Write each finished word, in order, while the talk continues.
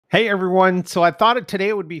Hey everyone. So I thought today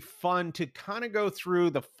it would be fun to kind of go through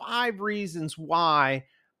the 5 reasons why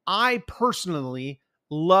I personally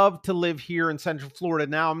love to live here in Central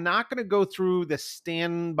Florida. Now, I'm not going to go through the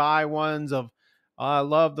standby ones of I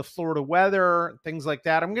love the Florida weather, things like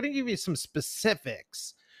that. I'm going to give you some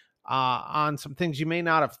specifics on some things you may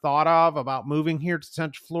not have thought of about moving here to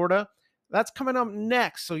Central Florida. That's coming up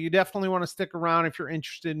next. So you definitely want to stick around if you're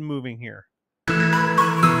interested in moving here.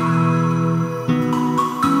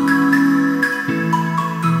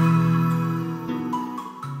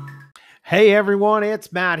 Hey everyone,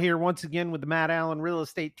 it's Matt here once again with the Matt Allen Real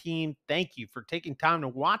Estate Team. Thank you for taking time to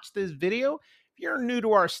watch this video. If you're new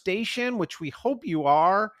to our station, which we hope you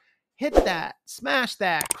are, hit that, smash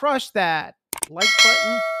that, crush that like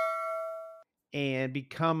button, and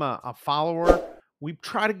become a follower. We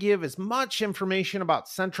try to give as much information about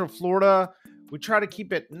Central Florida. We try to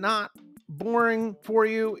keep it not boring for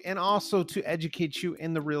you and also to educate you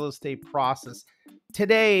in the real estate process.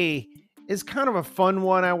 Today is kind of a fun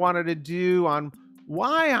one I wanted to do on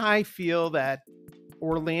why I feel that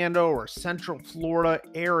Orlando or Central Florida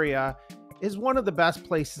area is one of the best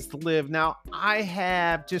places to live. Now, I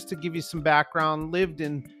have, just to give you some background, lived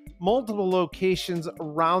in multiple locations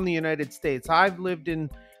around the United States. I've lived in,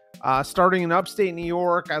 starting in upstate New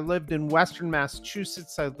York, I lived in Western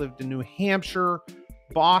Massachusetts, I lived in New Hampshire,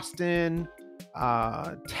 Boston,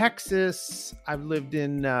 Texas, I've lived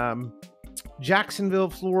in Jacksonville,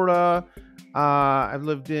 Florida. I've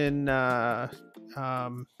lived in, I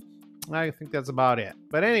think that's about it.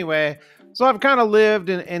 But anyway, so I've kind of lived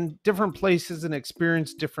in different places and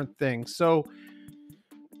experienced different things. So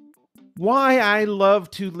why I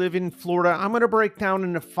love to live in Florida, I'm going to break down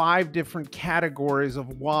into 5 different categories of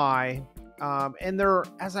why. And they're,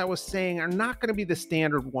 as I was saying, are not going to be the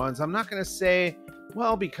standard ones. I'm not going to say,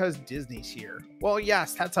 well, because Disney's here. Well,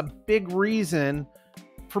 yes, that's a big reason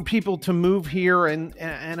for people to move here and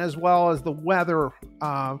as well as the weather.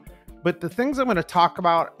 But the things I'm going to talk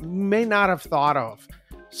about you may not have thought of.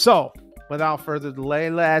 So without further delay,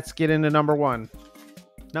 let's get into number 1.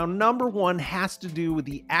 Now, number 1 has to do with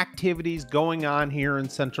the activities going on here in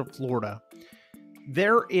Central Florida.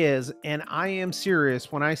 There is, and I am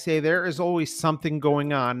serious when I say there is always something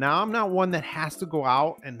going on. Now, I'm not one that has to go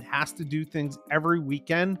out and has to do things every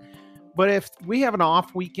weekend. But if we have an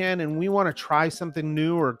off weekend and we want to try something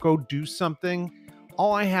new or go do something,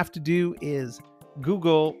 all I have to do is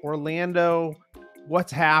Google Orlando,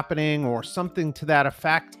 what's happening, or something to that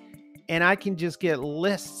effect. And I can just get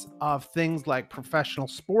lists of things like professional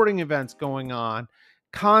sporting events going on,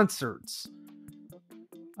 concerts,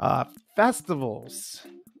 festivals,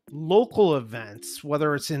 local events,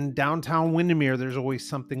 whether it's in downtown Windermere, there's always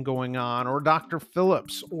something going on, or Dr.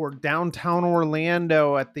 Phillips, or downtown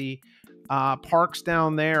Orlando at the parks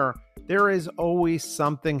down there. There is always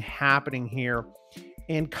something happening here.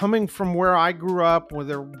 And coming from where I grew up, where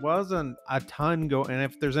there wasn't a ton going, and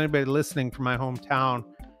if there's anybody listening from my hometown,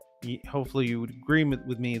 hopefully you would agree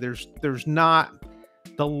with me, there's not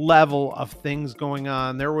the level of things going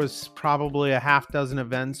on. There was probably a half dozen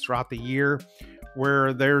events throughout the year,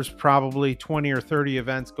 where there's probably 20 or 30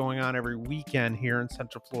 events going on every weekend here in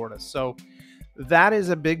Central Florida. So that is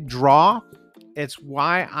a big draw. It's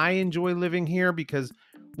why I enjoy living here, because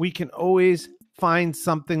we can always find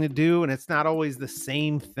something to do and it's not always the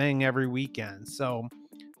same thing every weekend. So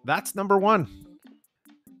that's number 1.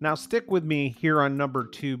 Now stick with me here on number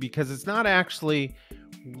 2, because it's not actually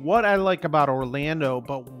what I like about Orlando,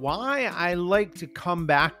 but why I like to come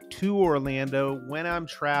back to Orlando when I'm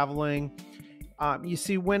traveling. You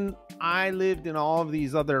see, when I lived in all of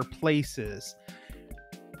these other places,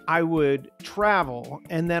 I would travel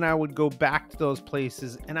and then I would go back to those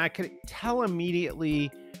places, and I could tell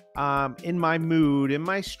immediately in my mood, in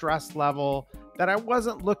my stress level, that I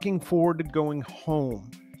wasn't looking forward to going home.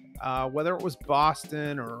 Whether it was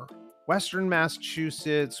Boston or Western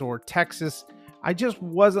Massachusetts or Texas, I just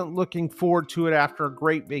wasn't looking forward to it after a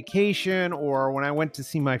great vacation or when I went to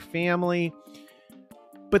see my family.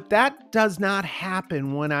 But that does not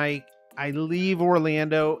happen when I leave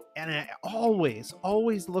Orlando, and I always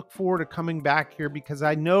look forward to coming back here, because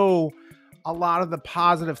I know a lot of the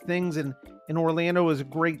positive things, and Orlando is a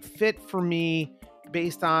great fit for me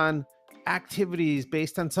based on activities,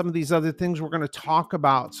 based on some of these other things we're going to talk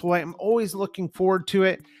about. So I'm always looking forward to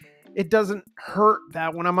it. It doesn't hurt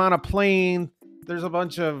that when I'm on a plane, there's a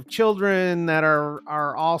bunch of children that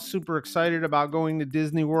are all super excited about going to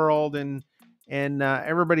Disney World, and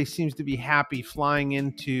everybody seems to be happy flying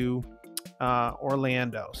into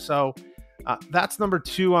Orlando. So that's number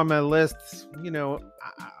 2 on my list. You know,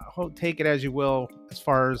 take it as you will as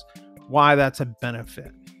far as why that's a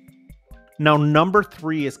benefit. Now, number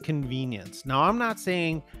 3 is convenience. Now, I'm not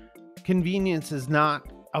saying convenience is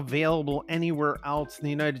not available anywhere else in the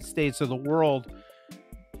United States or the world,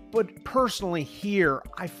 but personally here,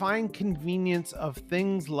 I find convenience of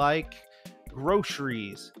things like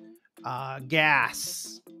groceries,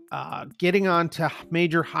 gas, getting onto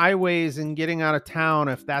major highways and getting out of town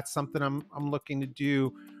if that's something I'm looking to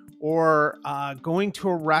do, or going to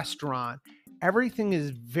a restaurant. Everything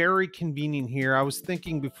is very convenient here. I was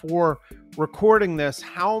thinking before recording this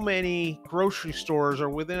how many grocery stores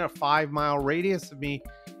are within a 5-mile radius of me,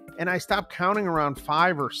 and I stopped counting around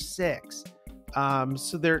 5 or 6.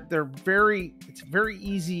 So it's very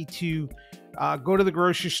easy to go to the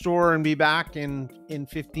grocery store and be back in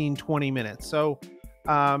 15, 20 minutes. So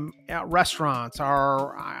at restaurants,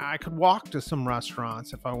 or I could walk to some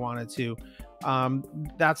restaurants if I wanted to.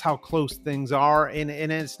 That's how close things are. And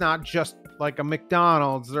it's not just like a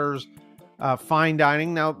McDonald's. There's fine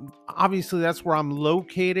dining. Now, obviously that's where I'm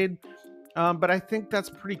located. But I think that's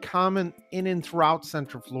pretty common in and throughout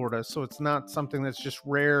Central Florida. So it's not something that's just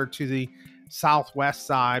rare to the southwest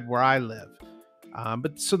side where I live.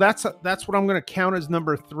 But so that's what I'm going to count as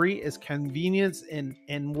number 3 is convenience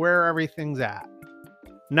and where everything's at.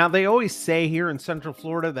 Now, they always say here in Central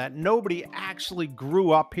Florida that nobody actually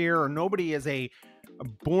grew up here, or nobody is a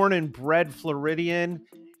born and bred Floridian.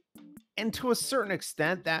 And to a certain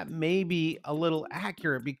extent, that may be a little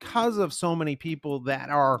accurate because of so many people that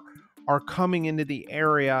are coming into the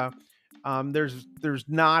area. There's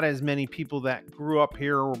not as many people that grew up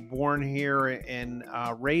here or born here and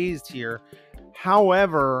raised here.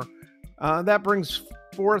 However, that brings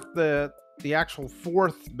forth the actual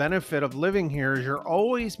fourth benefit of living here is you're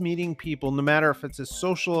always meeting people, no matter if it's a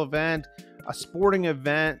social event, a sporting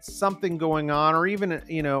event, something going on, or even,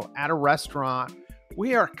 at a restaurant.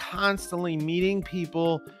 We are constantly meeting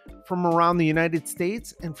people from around the United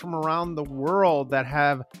States and from around the world that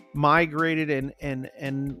have migrated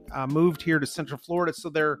and moved here to Central Florida. So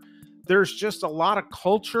there's just a lot of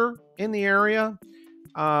culture in the area.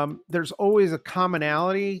 There's always a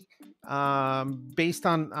commonality based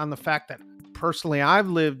on the fact that personally I've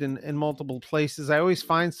lived in multiple places. I always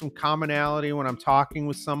find some commonality when I'm talking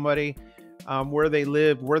with somebody, where they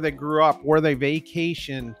lived, where they grew up, where they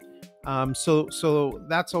vacationed. So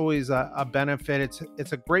that's always a benefit.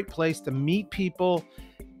 It's a great place to meet people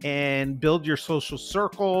and build your social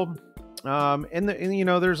circle. And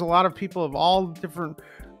there's a lot of people of all different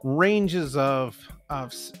ranges of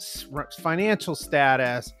financial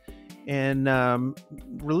status and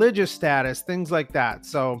religious status, things like that.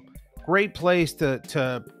 So great place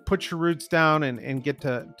to put your roots down and get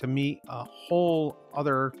to meet a whole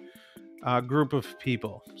other group of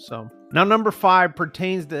people. So now number 5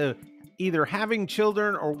 pertains to either having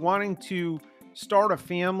children or wanting to start a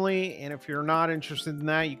family. And if you're not interested in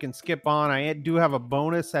that, you can skip on. I do have a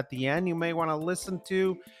bonus at the end you may want to listen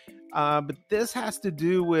to. But this has to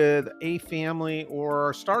do with a family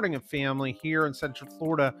or starting a family here in Central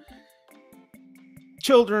Florida.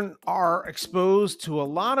 Children are exposed to a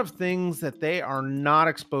lot of things that they are not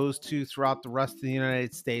exposed to throughout the rest of the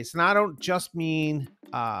United States. And I don't just mean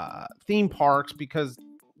theme parks, because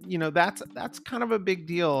that's kind of a big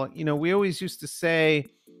deal. We always used to say,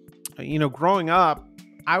 growing up,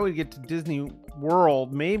 I would get to Disney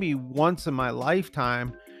World maybe once in my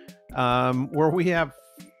lifetime, where we have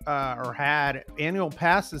or had annual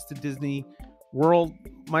passes to Disney World.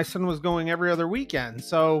 My son was going every other weekend.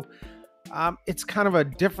 So it's kind of a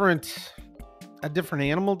different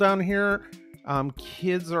animal down here.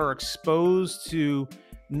 Kids are exposed to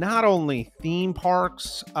not only theme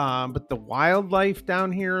parks, but the wildlife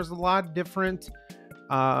down here is a lot different.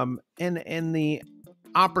 And the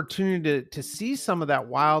opportunity to see some of that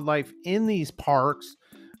wildlife in these parks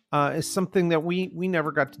is something that we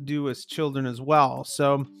never got to do as children as well.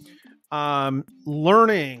 So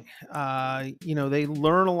learning, they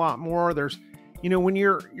learn a lot more. There's, when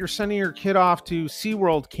you're sending your kid off to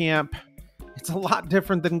SeaWorld camp, it's a lot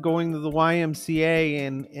different than going to the YMCA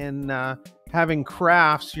and having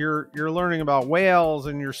crafts. You're learning about whales,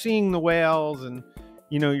 and you're seeing the whales, and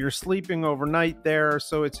you're sleeping overnight there.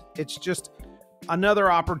 So it's just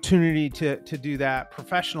another opportunity to do that.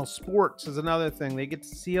 Professional sports is another thing. They get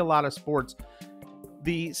to see a lot of sports.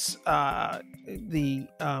 The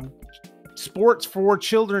sports for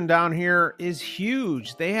children down here is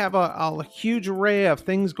huge. They have a huge array of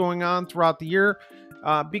things going on throughout the year.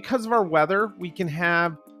 Because of our weather, we can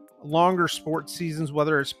have longer sports seasons,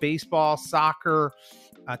 whether it's baseball, soccer,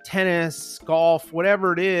 tennis, golf,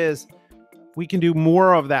 whatever it is. We can do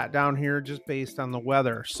more of that down here just based on the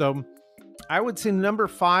weather. So I would say number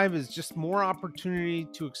 5 is just more opportunity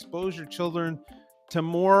to expose your children to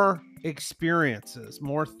more experiences,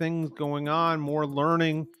 more things going on, more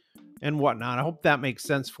learning and whatnot. I hope that makes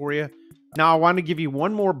sense for you. Now, I want to give you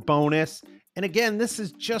one more bonus. And again, this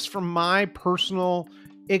is just from my personal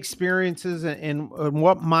experiences and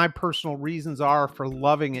what my personal reasons are for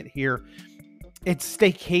loving it here. It's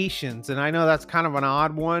staycations. And I know that's kind of an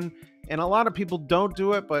odd one. And a lot of people don't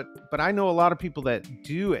do it, but I know a lot of people that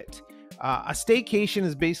do it. A staycation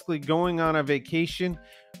is basically going on a vacation,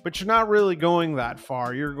 but you're not really going that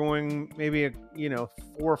far. You're going maybe 4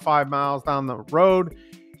 or 5 miles down the road.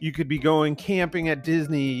 You could be going camping at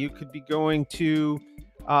Disney. You could be going to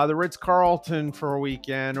the Ritz-Carlton for a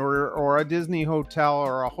weekend, or a Disney hotel,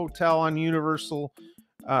 or a hotel on Universal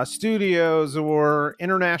Studios, or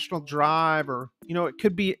International Drive, or it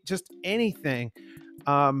could be just anything.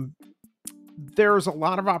 There's a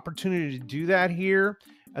lot of opportunity to do that here.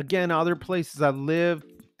 Again, other places I've lived,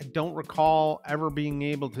 I don't recall ever being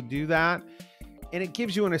able to do that. And it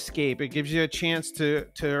gives you an escape. It gives you a chance to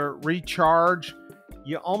recharge.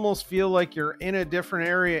 You almost feel like you're in a different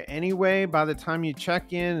area anyway. By the time you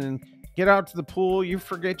check in and get out to the pool, you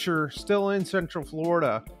forget you're still in Central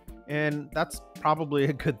Florida. And that's probably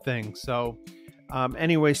a good thing. So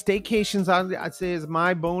anyway, staycations, I'd say, is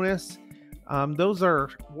my bonus. Those are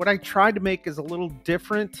what I tried to make is a little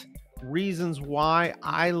different reasons why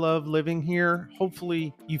I love living here.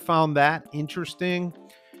 Hopefully you found that interesting.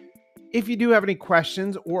 If you do have any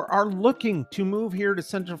questions or are looking to move here to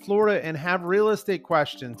Central Florida and have real estate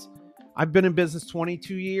questions, I've been in business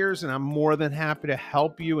 22 years and I'm more than happy to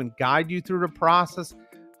help you and guide you through the process.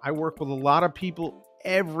 I work with a lot of people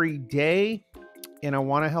every day and I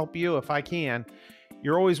want to help you if I can.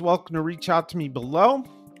 You're always welcome to reach out to me below.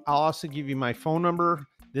 I'll also give you my phone number.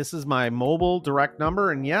 This is my mobile direct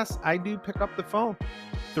number. And yes, I do pick up the phone.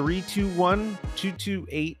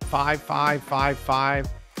 321-228-5555.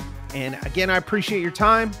 And again, I appreciate your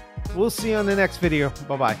time. We'll see you on the next video.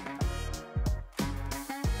 Bye-bye.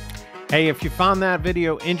 Hey, if you found that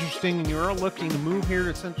video interesting and you're looking to move here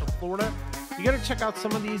to Central Florida, you got to check out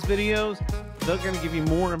some of these videos. They're going to give you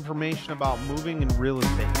more information about moving and real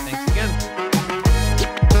estate. Thanks again.